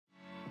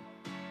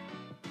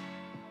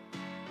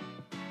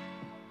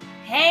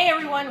Hey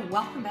everyone,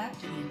 welcome back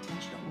to the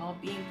Intentional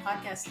Wellbeing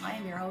Podcast. I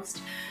am your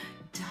host,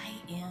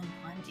 Diane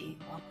Bundy.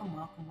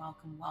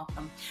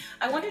 Welcome.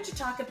 I wanted to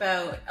talk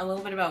about a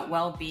little bit about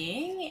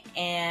well-being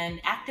and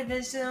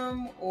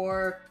activism,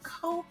 or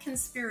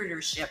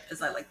co-conspiratorship,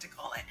 as I like to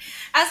call it.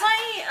 As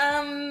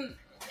I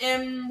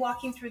am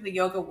walking through the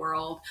yoga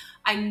world,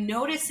 I'm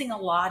noticing a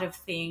lot of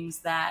things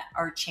that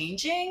are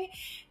changing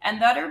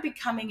and that are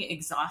becoming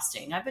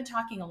exhausting. I've been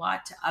talking a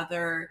lot to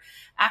other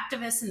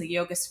activists in the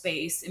yoga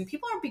space, and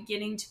people are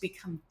beginning to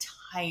become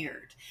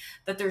tired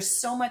that there's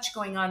so much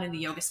going on in the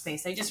yoga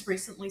space. I just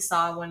recently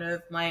saw one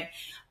of my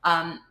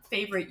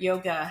favorite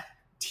yoga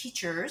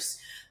teachers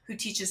who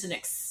teaches an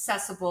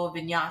accessible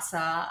vinyasa.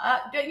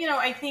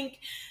 I think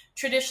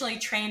traditionally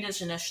trained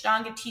as an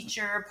Ashtanga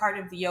teacher, part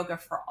of the Yoga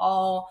for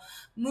All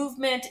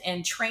movement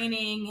and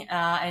training,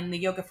 and the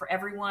Yoga for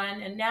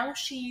Everyone. And now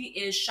she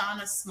is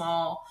Shauna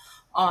Small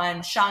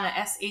on Shauna,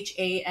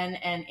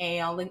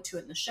 Shanna. I'll link to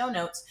it in the show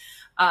notes.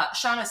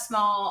 Shauna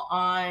Small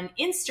on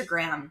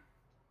Instagram.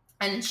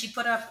 And she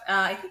put up,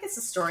 I think it's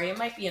a story. It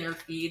might be in her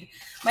feed,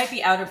 might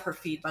be out of her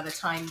feed by the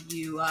time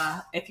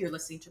if you're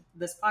listening to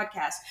this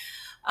podcast.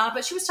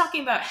 But she was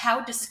talking about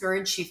how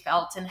discouraged she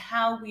felt and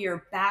how we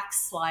are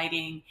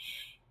backsliding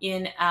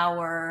in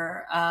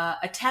our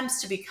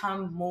attempts to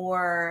become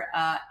more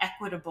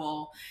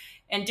equitable.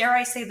 And dare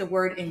I say the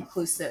word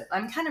inclusive.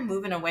 I'm kind of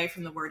moving away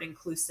from the word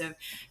inclusive,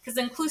 because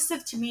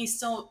inclusive to me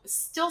still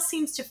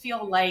seems to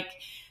feel like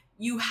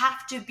you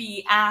have to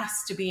be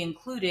asked to be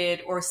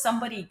included, or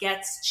somebody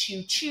gets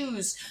to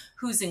choose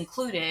who's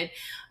included.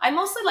 I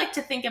mostly like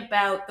to think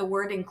about the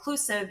word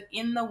inclusive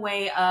in the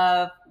way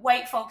of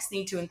white folks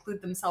need to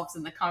include themselves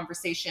in the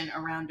conversation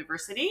around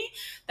diversity,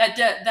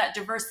 that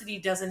diversity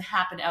doesn't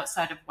happen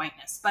outside of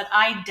whiteness. But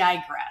I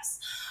digress.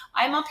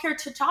 I'm up here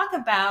to talk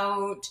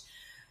about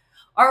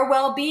our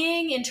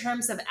well-being in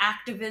terms of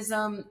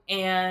activism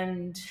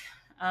and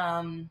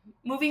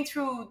moving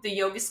through the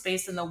yoga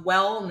space and the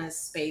wellness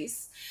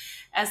space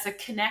as a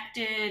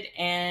connected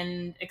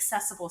and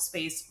accessible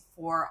space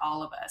for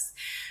all of us.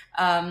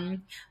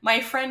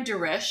 My friend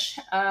Darish,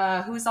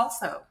 who's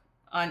also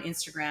on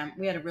Instagram,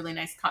 we had a really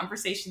nice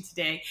conversation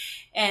today,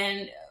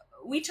 and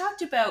we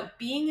talked about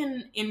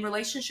being in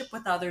relationship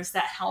with others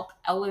that help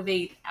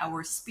elevate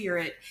our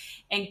spirit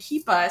and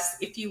keep us,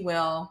 if you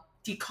will,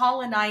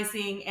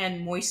 decolonizing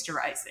and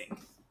moisturizing.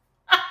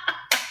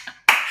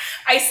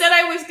 I said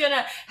I was going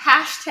to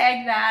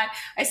hashtag that.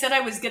 I said I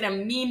was going to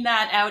meme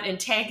that out and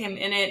tag him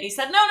in it. And he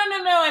said, no,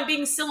 I'm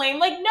being silly. I'm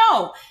like,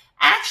 no,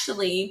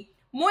 actually,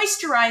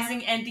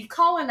 moisturizing and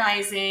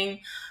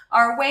decolonizing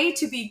our way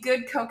to be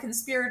good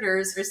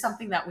co-conspirators are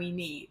something that we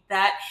need.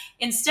 That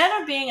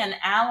instead of being an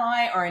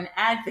ally or an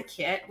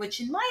advocate, which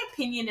in my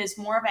opinion is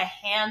more of a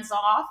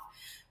hands-off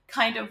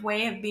kind of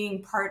way of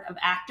being part of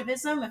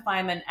activism. If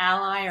I'm an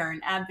ally or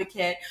an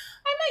advocate,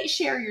 I might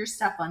share your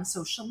stuff on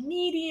social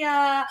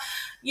media.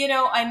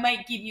 I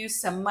might give you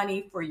some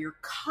money for your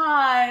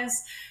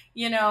cause.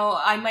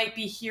 I might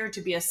be here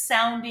to be a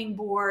sounding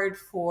board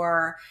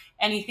for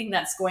anything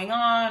that's going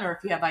on, or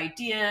if you have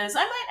ideas,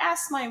 I might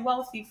ask my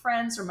wealthy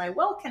friends or my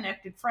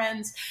well-connected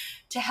friends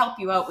to help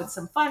you out with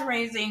some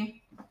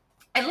fundraising.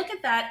 I look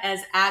at that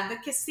as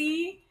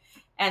advocacy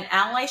and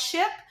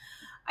allyship.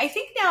 I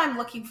think now I'm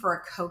looking for a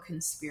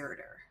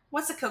co-conspirator.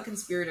 What's a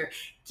co-conspirator?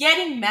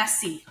 Getting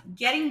messy,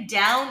 getting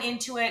down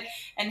into it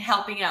and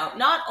helping out.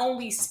 Not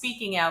only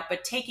speaking out,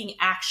 but taking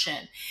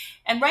action.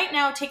 And right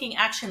now, taking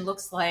action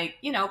looks like,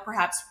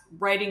 perhaps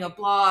writing a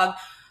blog,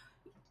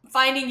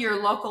 finding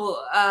your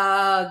local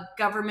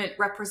government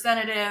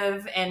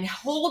representative and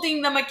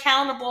holding them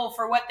accountable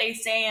for what they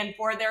say and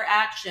for their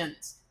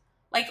actions.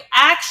 Like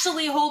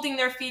actually holding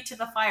their feet to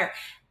the fire.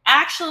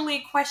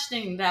 Actually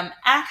questioning them,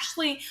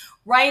 actually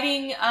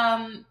writing,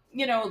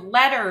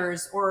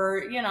 letters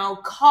or,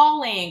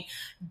 calling,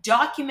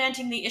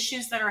 documenting the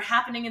issues that are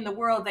happening in the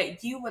world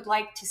that you would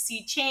like to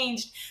see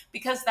changed,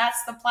 because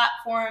that's the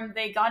platform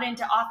they got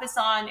into office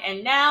on,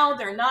 and now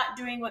they're not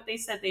doing what they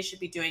said they should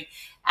be doing.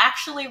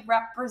 Actually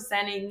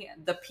representing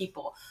the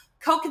people.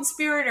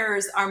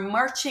 Co-conspirators are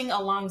marching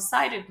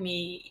alongside of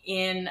me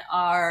in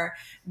our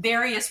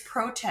various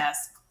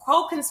protests.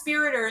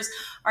 Co-conspirators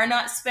are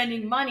not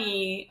spending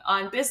money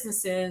on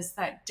businesses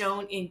that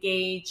don't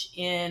engage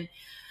in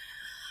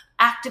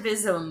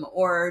activism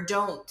or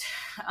don't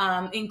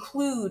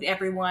include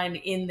everyone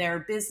in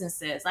their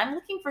businesses. I'm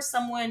looking for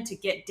someone to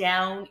get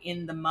down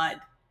in the mud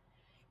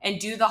and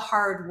do the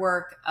hard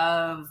work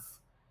of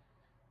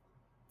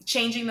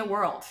changing the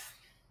world.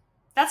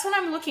 That's what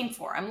I'm looking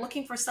for. I'm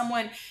looking for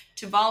someone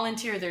to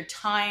volunteer their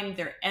time,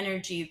 their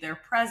energy, their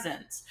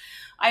presence.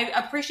 I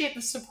appreciate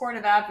the support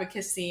of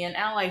advocacy and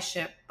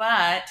allyship,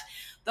 but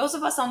those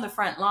of us on the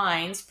front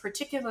lines,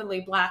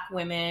 particularly Black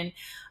women,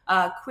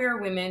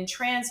 queer women,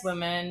 trans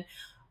women,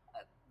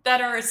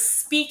 that are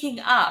speaking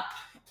up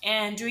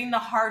and doing the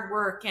hard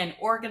work and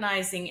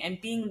organizing and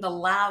being the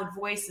loud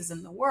voices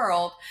in the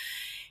world,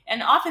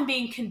 and often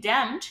being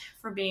condemned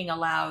for being a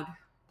loud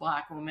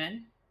Black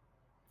woman,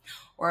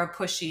 or a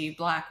pushy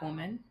Black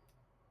woman,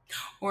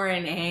 or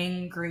an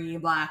angry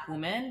Black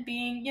woman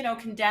being,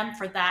 condemned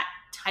for that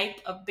type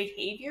of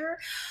behavior.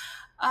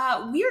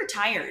 We are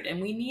tired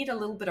and we need a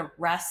little bit of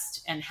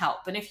rest and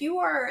help. And if you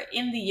are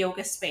in the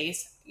yoga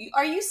space,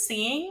 are you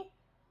seeing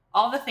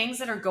all the things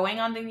that are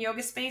going on in the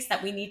yoga space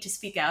that we need to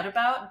speak out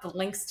about? The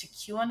links to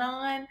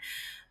QAnon,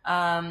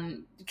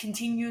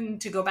 continuing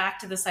to go back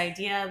to this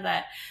idea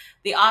that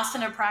the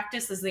asana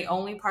practice is the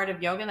only part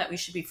of yoga that we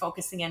should be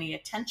focusing any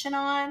attention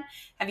on.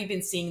 Have you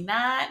been seeing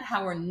that?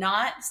 How we're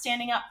not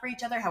standing up for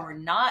each other, how we're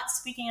not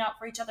speaking out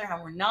for each other,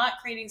 how we're not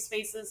creating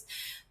spaces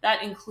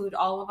that include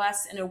all of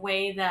us in a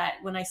way that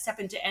when I step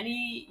into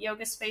any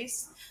yoga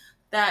space,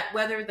 that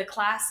whether the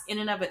class in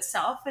and of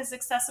itself is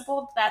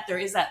accessible, that there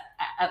is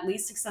at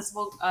least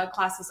accessible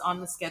classes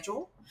on the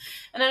schedule.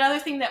 And another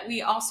thing that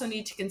we also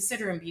need to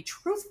consider and be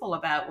truthful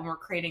about when we're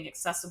creating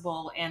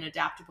accessible and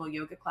adaptable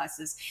yoga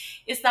classes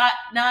is that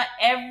not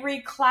every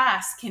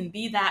class can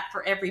be that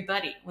for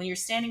everybody. When you're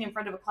standing in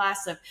front of a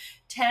class of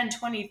 10,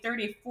 20,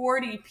 30,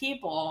 40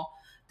 people,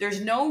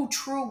 there's no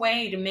true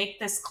way to make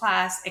this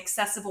class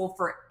accessible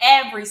for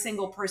every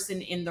single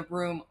person in the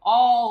room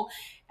all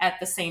at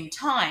the same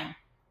time.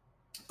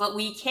 But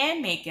we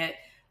can make it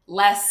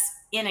less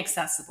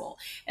inaccessible.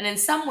 And in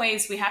some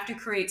ways, we have to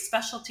create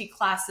specialty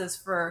classes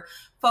for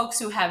folks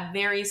who have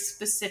very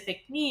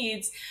specific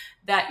needs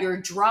that your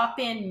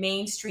drop-in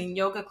mainstream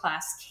yoga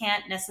class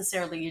can't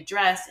necessarily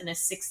address in a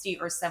 60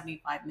 or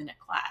 75-minute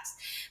class.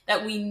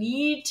 That we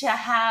need to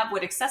have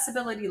what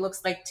accessibility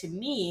looks like to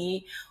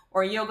me,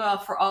 or yoga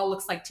for all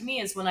looks like to me,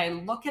 is when I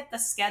look at the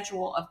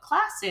schedule of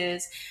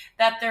classes,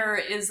 that there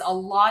is a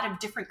lot of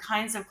different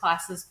kinds of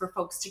classes for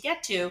folks to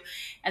get to,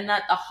 and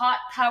that the hot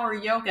power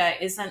yoga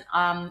isn't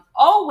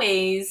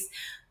always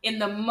in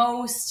the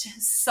most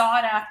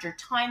sought after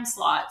time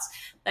slots.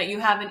 That you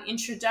have an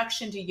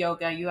introduction to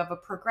yoga, you have a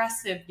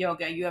progressive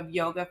yoga, you have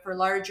yoga for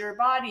larger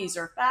bodies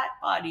or fat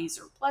bodies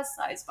or plus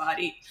size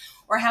body,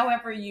 or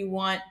however you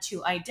want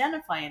to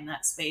identify in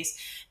that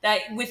space. That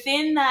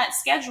within that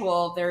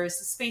schedule, there's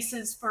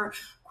spaces for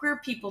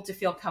queer people to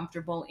feel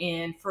comfortable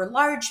in, for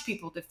large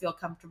people to feel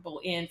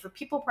comfortable in, for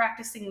people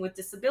practicing with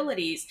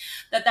disabilities.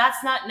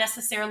 That's not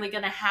necessarily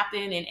going to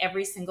happen in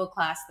every single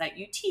class that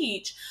you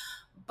teach.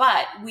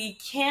 But we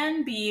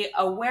can be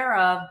aware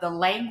of the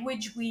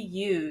language we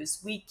use.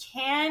 We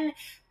can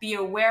be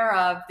aware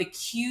of the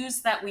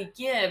cues that we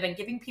give, and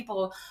giving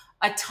people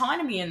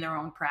autonomy in their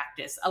own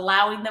practice,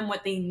 allowing them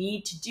what they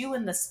need to do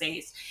in the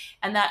space.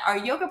 And that our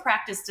yoga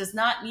practice does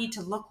not need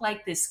to look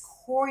like this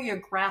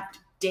choreographed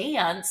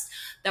dance,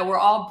 that we're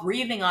all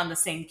breathing on the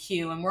same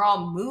cue and we're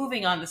all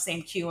moving on the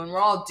same cue and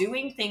we're all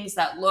doing things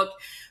that look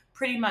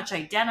pretty much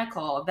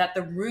identical. That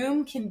the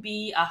room can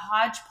be a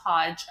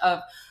hodgepodge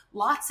of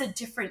lots of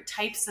different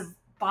types of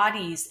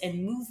bodies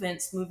and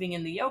movements moving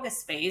in the yoga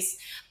space.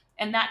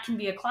 And that can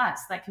be a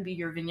class, that can be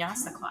your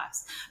vinyasa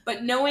class.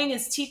 But knowing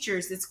as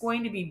teachers, it's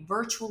going to be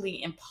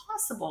virtually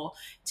impossible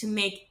to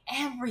make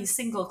every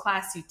single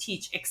class you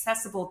teach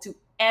accessible to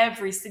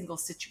every single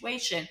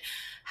situation.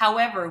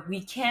 However, we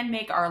can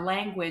make our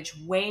language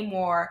way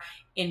more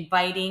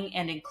inviting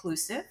and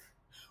inclusive.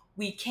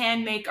 We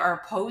can make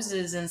our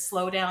poses and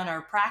slow down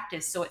our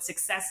practice so it's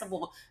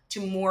accessible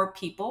to more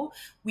people.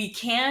 We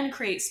can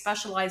create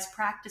specialized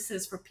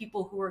practices for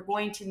people who are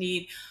going to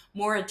need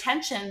more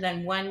attention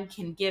than one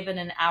can give in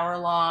an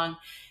hour-long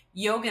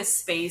yoga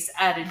space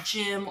at a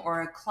gym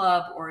or a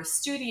club or a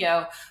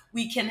studio.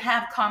 We can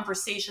have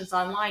conversations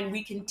online.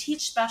 We can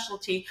teach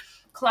specialty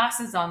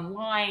classes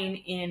online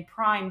in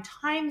prime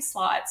time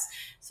slots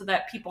so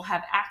that people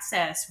have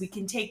access. We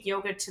can take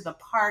yoga to the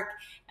park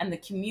and the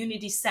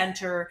community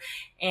center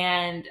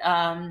and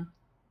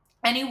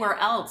anywhere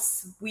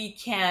else. We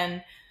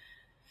can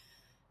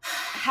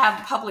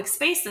have public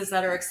spaces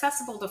that are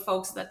accessible to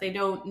folks, that they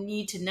don't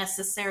need to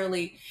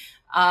necessarily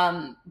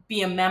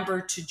be a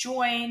member to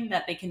join,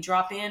 that they can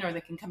drop in or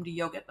they can come to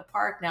yoga at the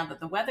park now that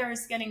the weather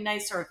is getting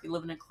nicer, or if you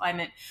live in a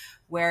climate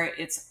where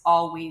it's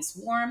always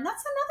warm.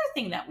 That's another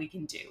thing that we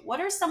can do. What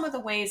are some of the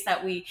ways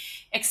that we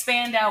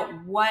expand out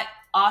what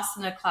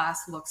asana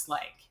class looks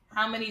like?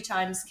 How many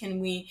times can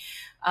we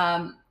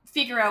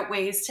figure out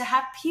ways to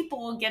have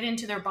people get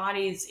into their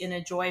bodies in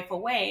a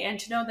joyful way, and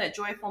to know that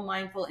joyful,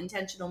 mindful,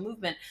 intentional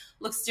movement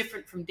looks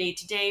different from day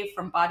to day,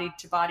 from body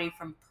to body,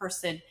 from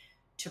person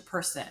to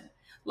person.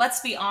 Let's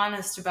be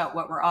honest about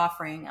what we're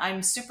offering.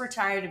 I'm super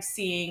tired of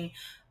seeing,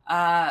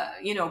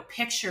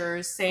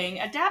 pictures saying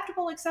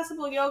adaptable,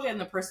 accessible yoga, and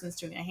the person's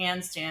doing a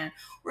handstand,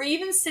 or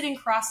even sitting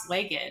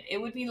cross-legged.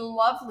 It would be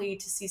lovely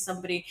to see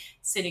somebody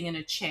sitting in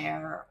a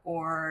chair,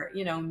 or,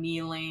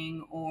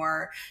 kneeling,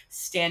 or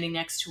standing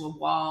next to a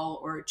wall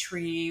or a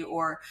tree,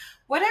 or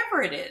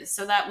whatever it is,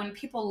 so that when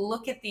people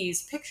look at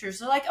these pictures,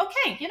 they're like,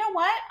 okay, you know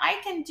what?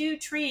 I can do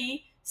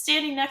tree,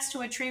 standing next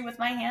to a tree with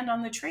my hand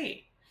on the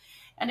tree.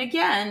 And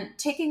again,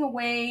 taking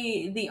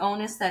away the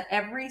onus that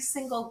every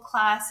single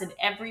class and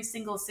every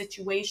single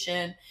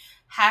situation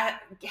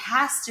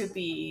has to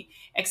be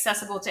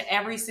accessible to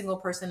every single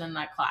person in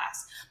that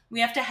class. We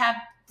have to have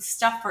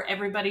stuff for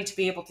everybody to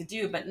be able to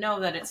do, but know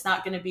that it's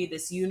not going to be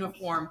this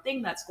uniform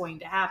thing that's going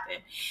to happen.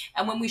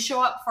 And when we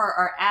show up for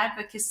our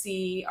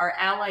advocacy, our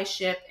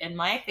allyship, and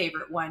my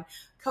favorite one,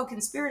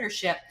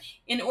 co-conspiratorship,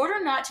 in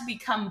order not to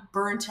become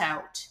burnt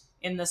out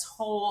in this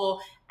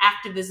whole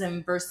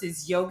activism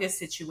versus yoga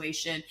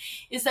situation,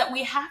 is that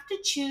we have to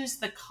choose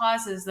the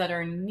causes that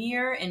are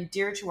near and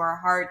dear to our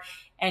heart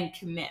and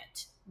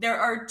commit. There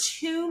are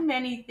too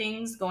many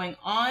things going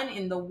on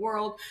in the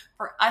world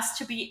for us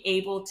to be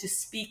able to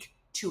speak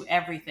to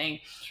everything.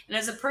 And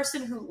as a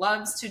person who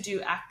loves to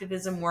do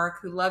activism work,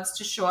 who loves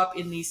to show up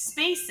in these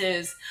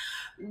spaces,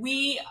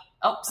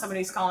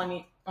 somebody's calling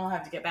me. I'll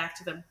have to get back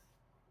to them.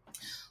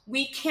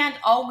 We can't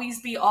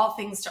always be all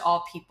things to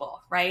all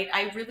people, right?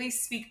 I really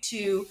speak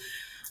to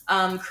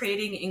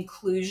creating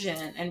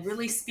inclusion, and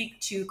really speak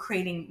to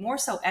creating more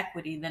so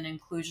equity than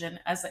inclusion.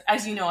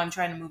 As you know, I'm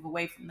trying to move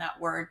away from that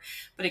word,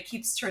 but it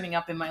keeps turning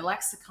up in my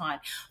lexicon.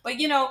 But,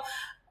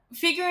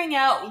 figuring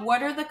out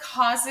what are the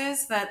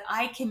causes that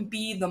I can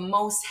be the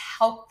most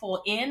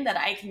helpful in, that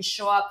I can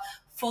show up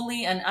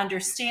fully and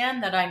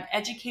understand, that I'm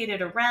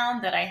educated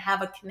around, that I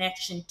have a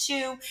connection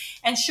to,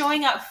 and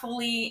showing up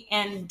fully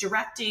and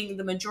directing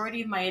the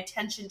majority of my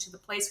attention to the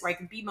place where I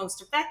can be most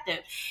effective.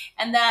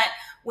 And that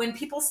when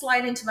people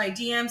slide into my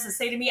DMs and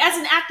say to me, as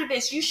an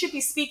activist, you should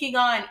be speaking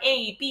on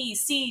A, B,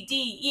 C,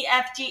 D, E,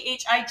 F, G,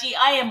 H, I, G.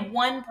 I am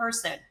one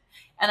person,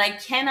 and I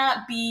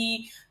cannot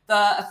be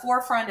the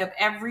forefront of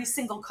every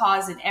single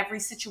cause in every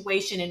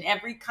situation, in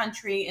every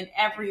country, in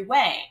every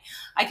way.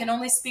 I can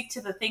only speak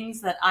to the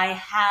things that I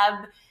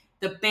have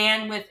the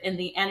bandwidth and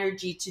the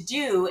energy to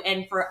do.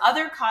 And for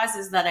other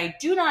causes that I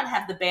do not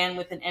have the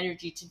bandwidth and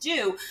energy to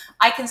do,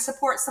 I can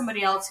support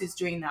somebody else who's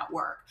doing that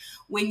work.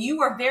 When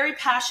you are very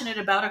passionate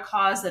about a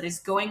cause that is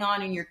going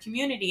on in your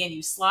community, and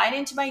you slide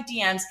into my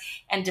DMs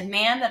and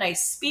demand that I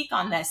speak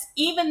on this,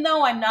 even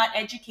though I'm not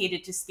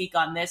educated to speak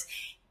on this,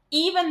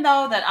 even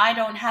though that I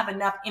don't have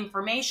enough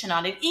information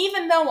on it,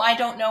 even though I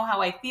don't know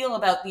how I feel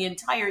about the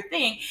entire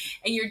thing,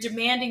 and you're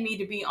demanding me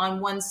to be on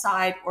one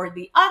side or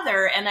the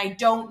other, and I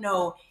don't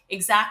know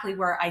exactly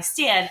where I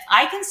stand,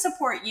 I can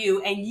support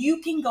you, and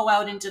you can go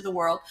out into the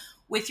world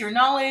with your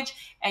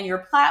knowledge and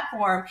your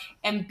platform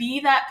and be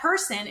that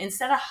person,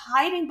 instead of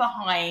hiding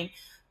behind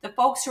the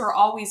folks who are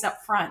always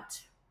up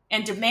front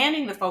and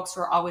demanding the folks who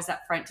are always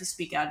up front to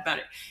speak out about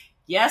it.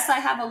 Yes, I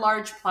have a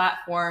large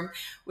platform,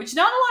 which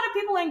not a lot of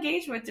people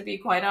engage with, to be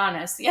quite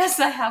honest. Yes,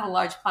 I have a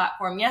large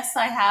platform. Yes,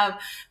 I have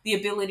the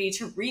ability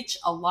to reach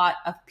a lot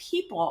of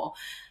people.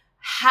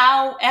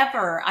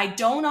 However, I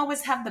don't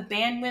always have the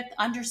bandwidth,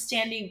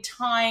 understanding,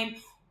 time,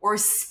 or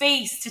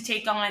space to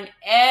take on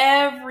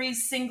every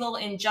single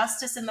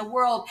injustice in the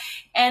world.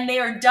 And they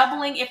are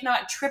doubling, if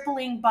not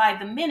tripling by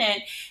the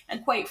minute.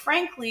 And quite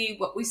frankly,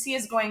 what we see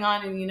is going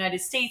on in the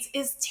United States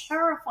is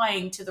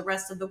terrifying to the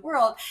rest of the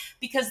world,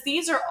 because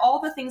these are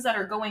all the things that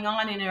are going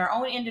on in our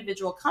own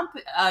individual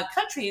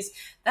countries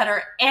that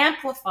are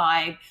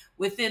amplified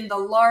within the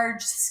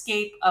large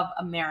scape of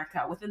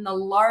America, within the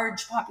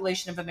large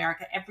population of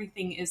America.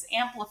 Everything is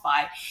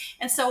amplified.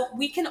 And so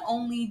we can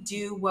only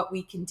do what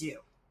we can do.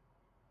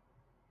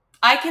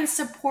 I can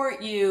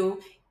support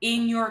you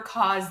in your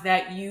cause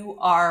that you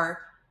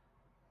are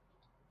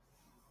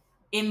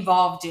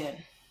involved in.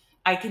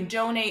 I can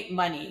donate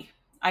money.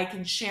 I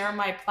can share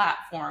my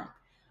platform.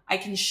 I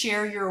can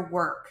share your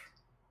work.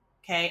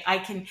 Okay. I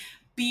can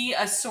be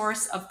a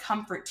source of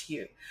comfort to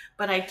you,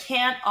 but I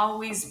can't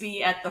always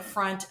be at the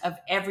front of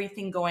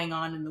everything going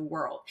on in the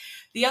world.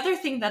 The other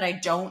thing that I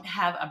don't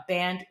have a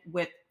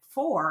bandwidth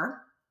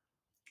for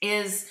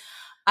is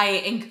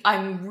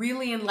I'm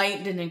really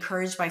enlightened and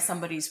encouraged by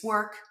somebody's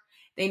work.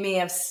 They may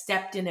have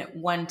stepped in at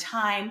one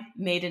time,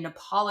 made an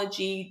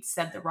apology,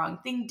 said the wrong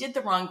thing, did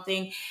the wrong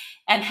thing,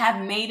 and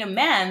have made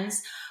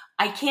amends.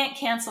 I can't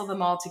cancel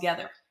them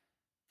altogether.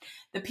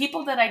 The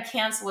people that I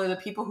cancel are the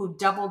people who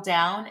double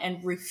down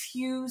and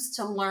refuse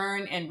to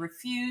learn, and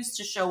refuse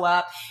to show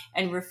up,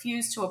 and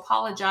refuse to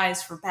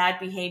apologize for bad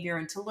behavior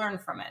and to learn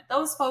from it.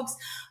 Those folks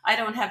I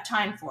don't have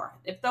time for.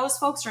 If those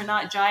folks are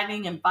not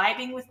jiving and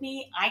vibing with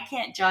me, I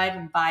can't jive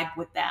and vibe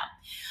with them.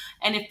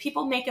 And if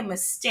people make a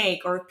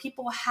mistake, or if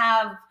people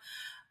have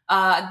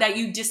that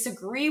you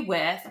disagree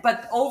with,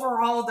 but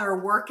overall their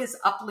work is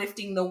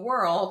uplifting the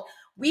world,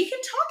 we can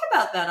talk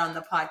about that on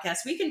the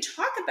podcast. We can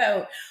talk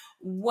about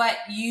what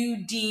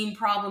you deem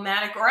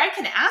problematic, or I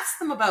can ask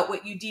them about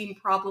what you deem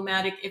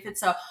problematic if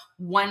it's a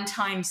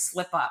one-time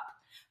slip up.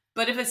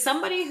 But if it's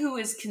somebody who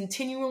is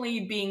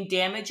continually being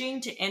damaging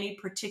to any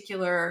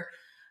particular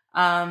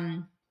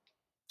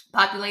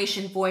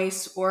population,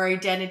 voice, or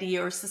identity,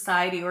 or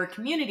society, or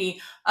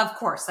community, of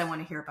course I want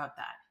to hear about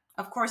that.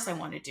 Of course I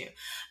want to do.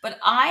 But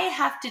I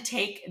have to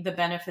take the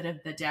benefit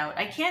of the doubt.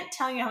 I can't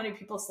tell you how many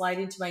people slide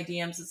into my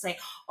DMs and say,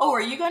 oh,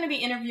 are you going to be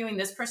interviewing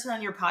this person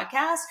on your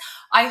podcast?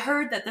 I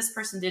heard that this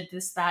person did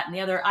this, that, and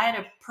the other. I had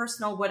a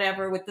personal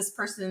whatever with this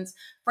person's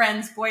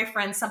friend's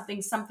boyfriend,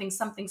 something.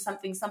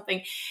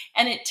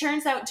 And it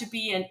turns out to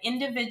be an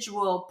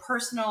individual,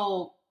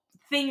 personal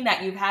thing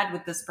that you've had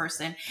with this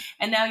person.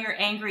 And now you're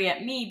angry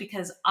at me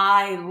because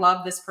I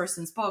love this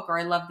person's book, or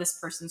I love this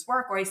person's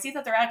work, or I see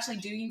that they're actually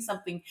doing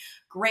something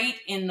great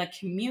in the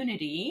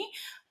community,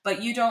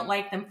 but you don't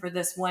like them for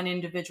this one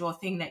individual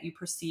thing that you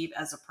perceive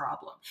as a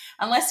problem.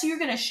 Unless you're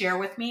going to share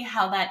with me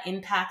how that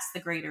impacts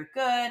the greater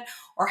good,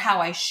 or how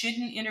I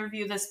shouldn't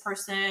interview this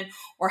person,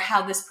 or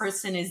how this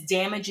person is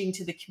damaging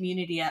to the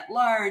community at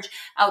large,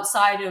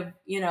 outside of,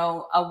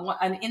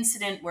 an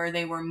incident where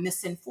they were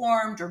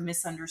misinformed or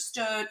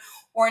misunderstood,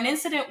 or an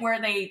incident where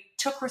they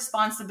took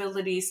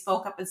responsibility,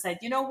 spoke up and said,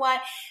 you know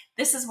what,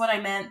 this is what I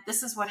meant.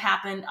 This is what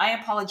happened. I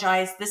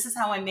apologize. This is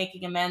how I'm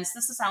making amends.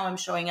 This is how I'm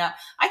showing up.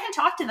 I can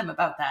talk to them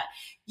about that.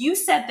 You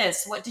said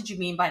this. What did you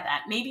mean by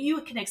that? Maybe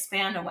you can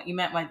expand on what you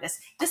meant by this.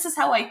 This is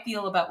how I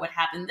feel about what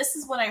happened. This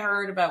is what I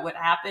heard about what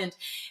happened.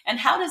 And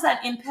how does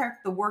that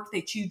impact the work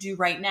that you do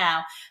right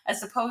now?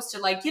 As opposed to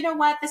like, you know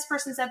what, this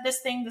person said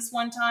this thing this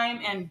one time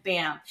and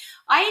bam.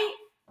 I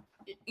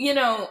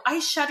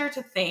shudder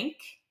to think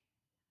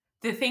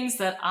the things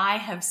that I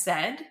have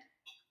said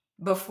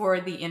before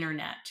the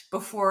internet,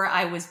 before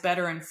I was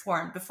better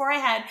informed, before I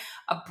had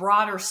a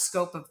broader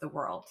scope of the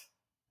world.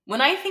 When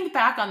I think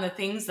back on the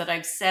things that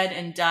I've said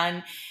and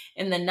done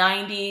in the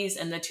 90s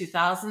and the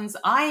 2000s,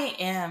 I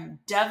am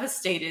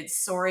devastated,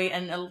 sorry,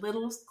 and a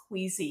little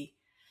queasy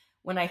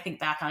when I think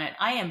back on it.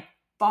 I am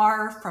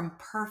far from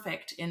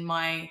perfect in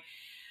my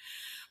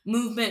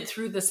movement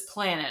through this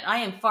planet. I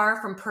am far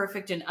from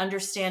perfect in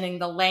understanding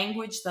the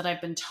language that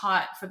I've been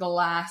taught for the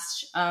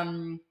last,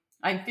 I'm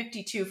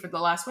 52 for the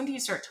last, when do you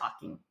start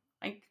talking?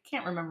 I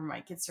can't remember when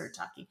my kids started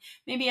talking.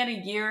 Maybe at a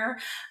year,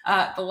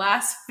 the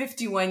last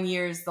 51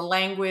 years, the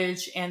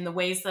language and the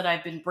ways that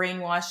I've been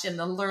brainwashed and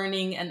the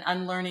learning and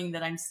unlearning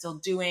that I'm still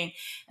doing,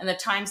 and the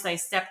times I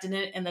stepped in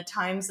it and the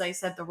times I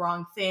said the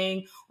wrong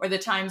thing, or the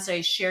times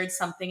I shared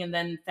something and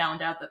then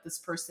found out that this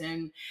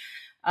person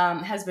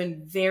has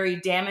been very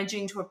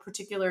damaging to a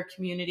particular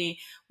community.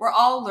 We're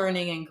all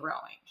learning and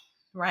growing,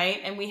 right?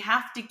 And we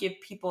have to give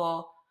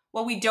people,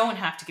 well, we don't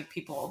have to give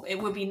people,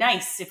 it would be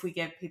nice if we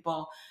give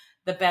people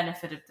the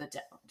benefit of the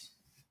doubt.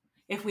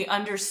 If we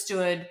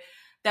understood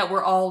that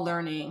we're all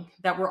learning,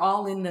 that we're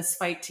all in this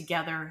fight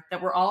together,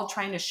 that we're all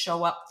trying to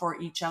show up for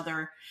each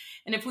other.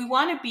 And if we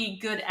want to be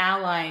good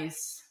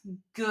allies,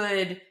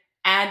 good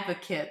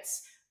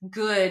advocates,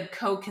 good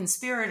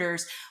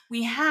co-conspirators,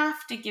 we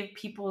have to give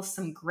people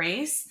some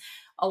grace,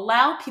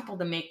 allow people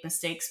to make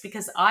mistakes,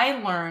 because I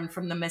learn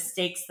from the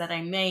mistakes that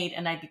I made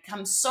and I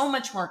become so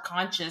much more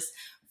conscious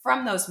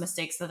from those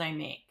mistakes that I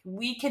make.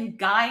 We can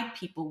guide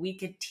people. We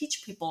could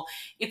teach people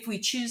if we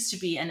choose to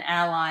be an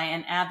ally,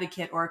 an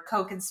advocate, or a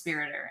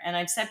co-conspirator. And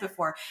I've said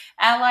before,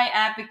 ally,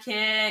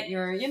 advocate,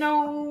 you're,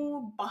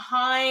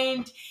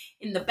 behind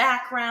in the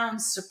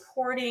background,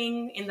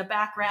 supporting in the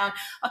background.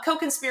 A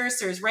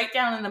co-conspirator is right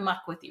down in the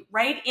muck with you,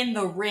 right in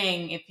the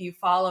ring, if you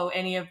follow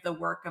any of the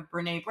work of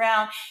Brene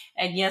Brown.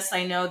 And yes,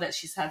 I know that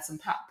she's had some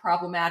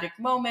problematic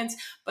moments,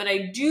 but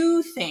I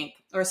do think,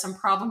 or some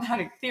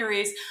problematic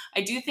theories,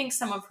 I do think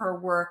some of her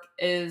work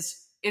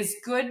is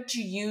good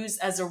to use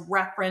as a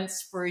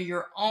reference for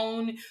your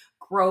own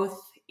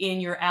growth in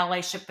your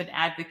allyship and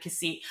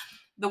advocacy.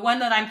 The one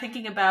that I'm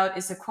thinking about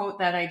is a quote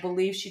that I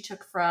believe she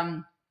took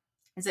from,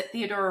 is it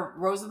Theodore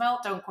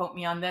Roosevelt? Don't quote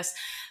me on this.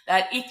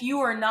 That if you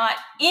are not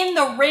in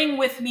the ring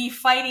with me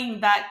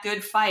fighting that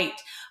good fight,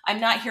 I'm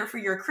not here for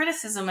your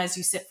criticism as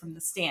you sit from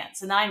the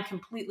stands. And I'm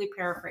completely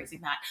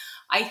paraphrasing that.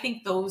 I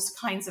think those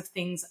kinds of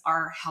things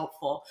are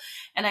helpful.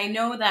 And I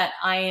know that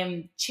I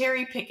am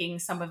cherry picking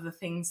some of the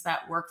things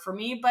that work for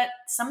me, but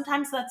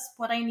sometimes that's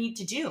what I need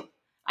to do.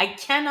 I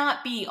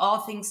cannot be all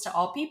things to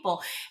all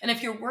people. And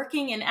if you're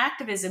working in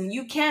activism,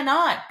 you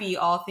cannot be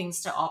all things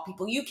to all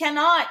people. You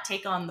cannot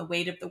take on the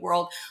weight of the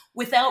world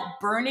without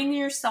burning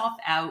yourself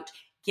out,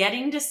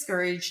 getting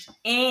discouraged,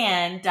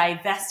 and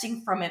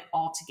divesting from it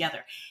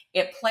altogether.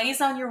 It plays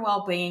on your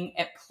well-being.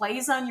 It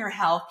plays on your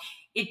health.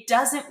 It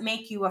doesn't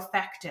make you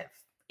effective.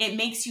 It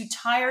makes you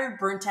tired,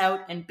 burnt out,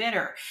 and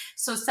bitter.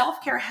 So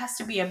self-care has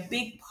to be a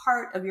big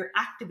part of your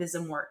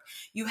activism work.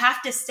 You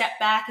have to step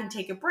back and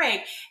take a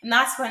break. And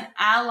that's when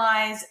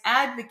allies,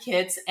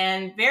 advocates,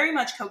 and very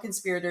much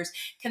co-conspirators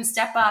can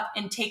step up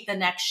and take the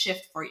next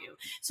shift for you.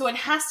 So it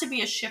has to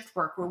be a shift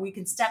work where we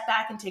can step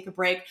back and take a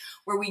break,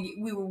 where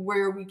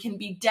we can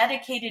be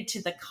dedicated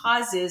to the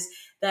causes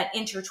that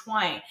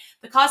intertwine.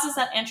 The causes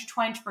that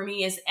intertwine for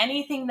me is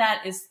anything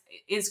that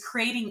is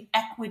creating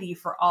equity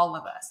for all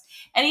of us.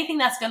 Anything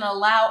that's going to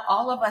allow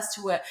all of us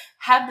to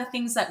have the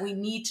things that we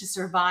need to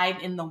survive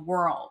in the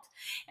world.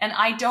 And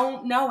I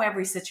don't know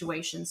every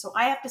situation, so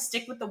I have to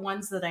stick with the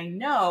ones that I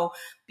know,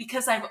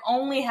 because I've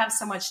only have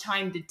so much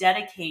time to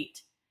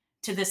dedicate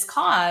to this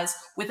cause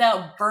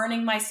without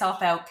burning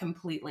myself out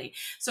completely.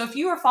 So if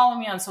you are following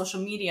me on social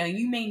media,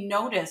 you may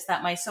notice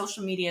that my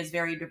social media is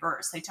very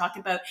diverse. I talk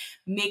about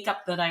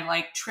makeup that I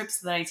like, trips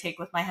that I take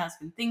with my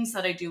husband, things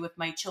that I do with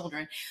my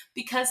children,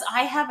 because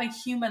I have a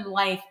human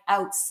life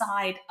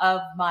outside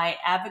of my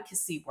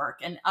advocacy work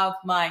and of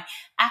my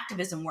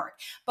activism work.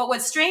 But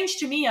what's strange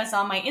to me is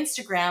on my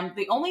Instagram,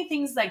 the only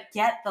things that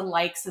get the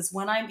likes is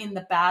when I'm in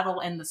the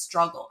battle and the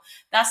struggle.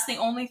 That's the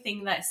only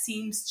thing that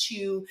seems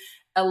to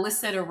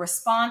elicit a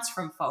response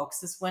from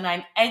folks, is when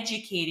I'm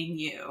educating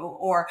you,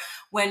 or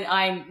when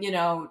I'm,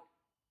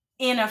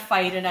 in a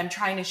fight and I'm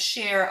trying to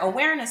share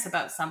awareness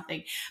about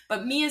something.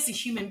 But me as a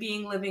human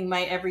being living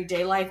my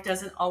everyday life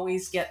doesn't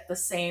always get the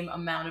same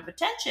amount of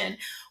attention,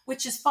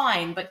 which is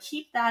fine. But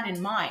keep that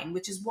in mind,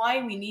 which is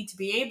why we need to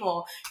be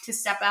able to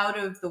step out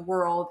of the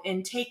world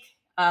and take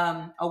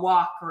a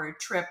walk or a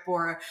trip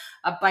or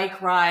a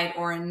bike ride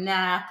or a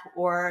nap,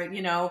 or,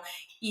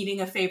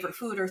 eating a favorite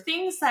food, or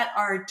things that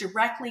are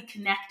directly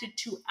connected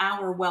to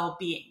our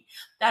well-being.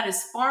 That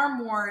is far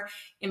more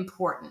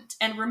important.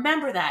 And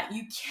remember that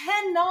you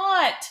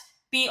cannot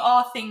be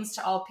all things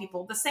to all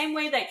people. The same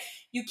way that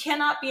you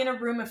cannot be in a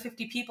room of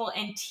 50 people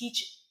and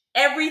teach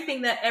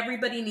everything that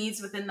everybody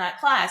needs within that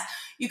class.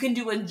 You can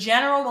do a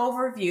general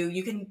overview.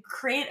 You can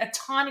create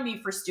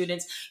autonomy for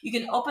students. You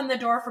can open the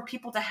door for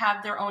people to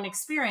have their own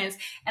experience.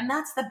 And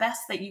that's the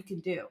best that you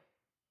can do.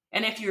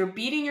 And if you're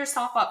beating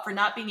yourself up for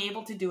not being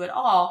able to do it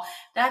all,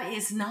 that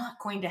is not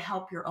going to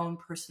help your own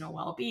personal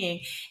well-being.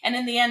 And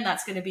in the end,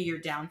 that's going to be your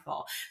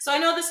downfall. So I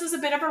know this was a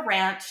bit of a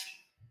rant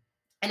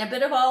and a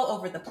bit of all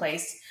over the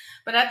place,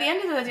 but at the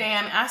end of the day,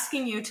 I'm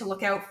asking you to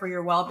look out for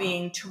your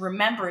well-being, to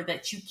remember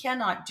that you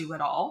cannot do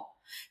it all,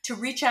 to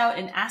reach out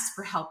and ask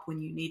for help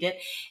when you need it.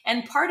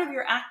 And part of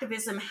your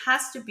activism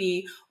has to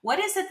be, what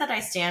is it that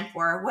I stand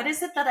for? What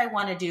is it that I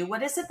want to do?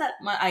 What is it that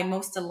I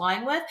most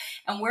align with?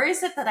 And where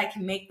is it that I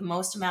can make the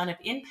most amount of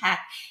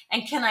impact?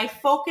 And can I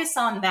focus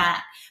on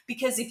that?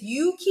 Because if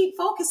you keep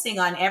focusing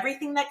on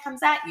everything that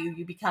comes at you,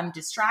 you become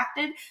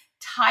distracted,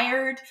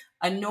 tired,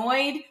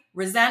 annoyed,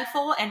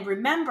 resentful. And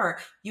remember,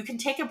 you can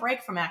take a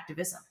break from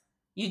activism.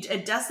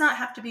 It does not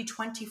have to be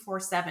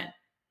 24/7.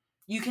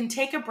 You can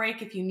take a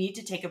break if you need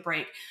to take a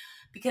break,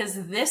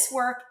 because this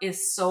work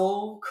is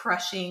so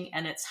crushing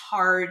and it's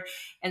hard,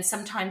 and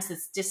sometimes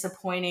it's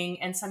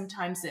disappointing, and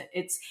sometimes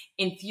it's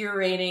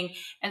infuriating,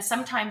 and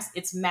sometimes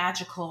it's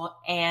magical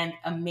and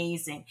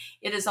amazing.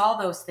 It is all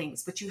those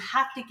things, but you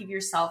have to give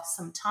yourself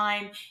some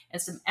time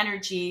and some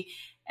energy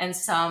and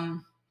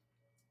some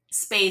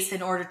space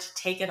in order to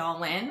take it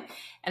all in.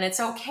 And it's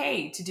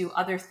okay to do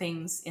other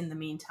things in the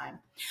meantime.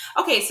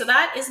 Okay, so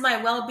that is my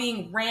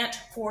well-being rant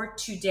for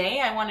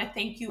today. I want to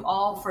thank you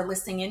all for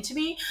listening in to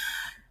me.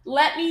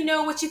 Let me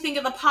know what you think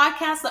of the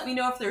podcast. Let me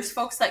know if there's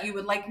folks that you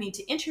would like me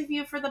to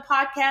interview for the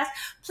podcast.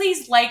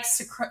 Please like,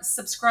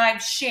 subscribe,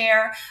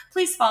 share.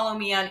 Please follow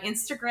me on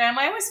Instagram.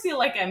 I always feel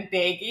like I'm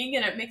begging,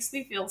 and it makes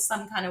me feel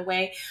some kind of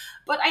way.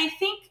 But I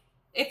think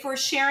if we're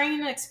sharing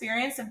an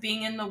experience of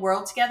being in the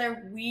world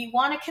together, we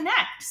want to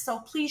connect. So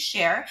please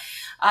share.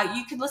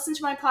 You can listen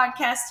to my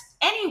podcast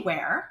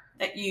anywhere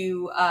that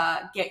you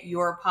get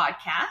your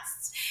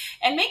podcasts.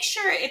 And make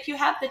sure, if you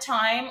have the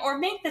time, or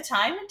make the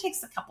time, it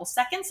takes a couple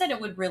seconds and it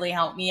would really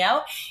help me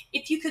out,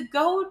 if you could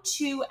go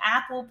to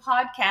Apple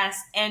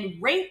Podcasts and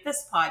rate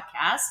this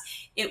podcast,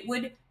 it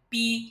would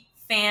be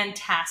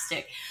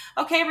fantastic.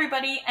 Okay,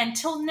 everybody,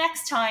 until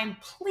next time,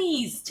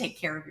 please take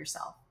care of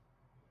yourself.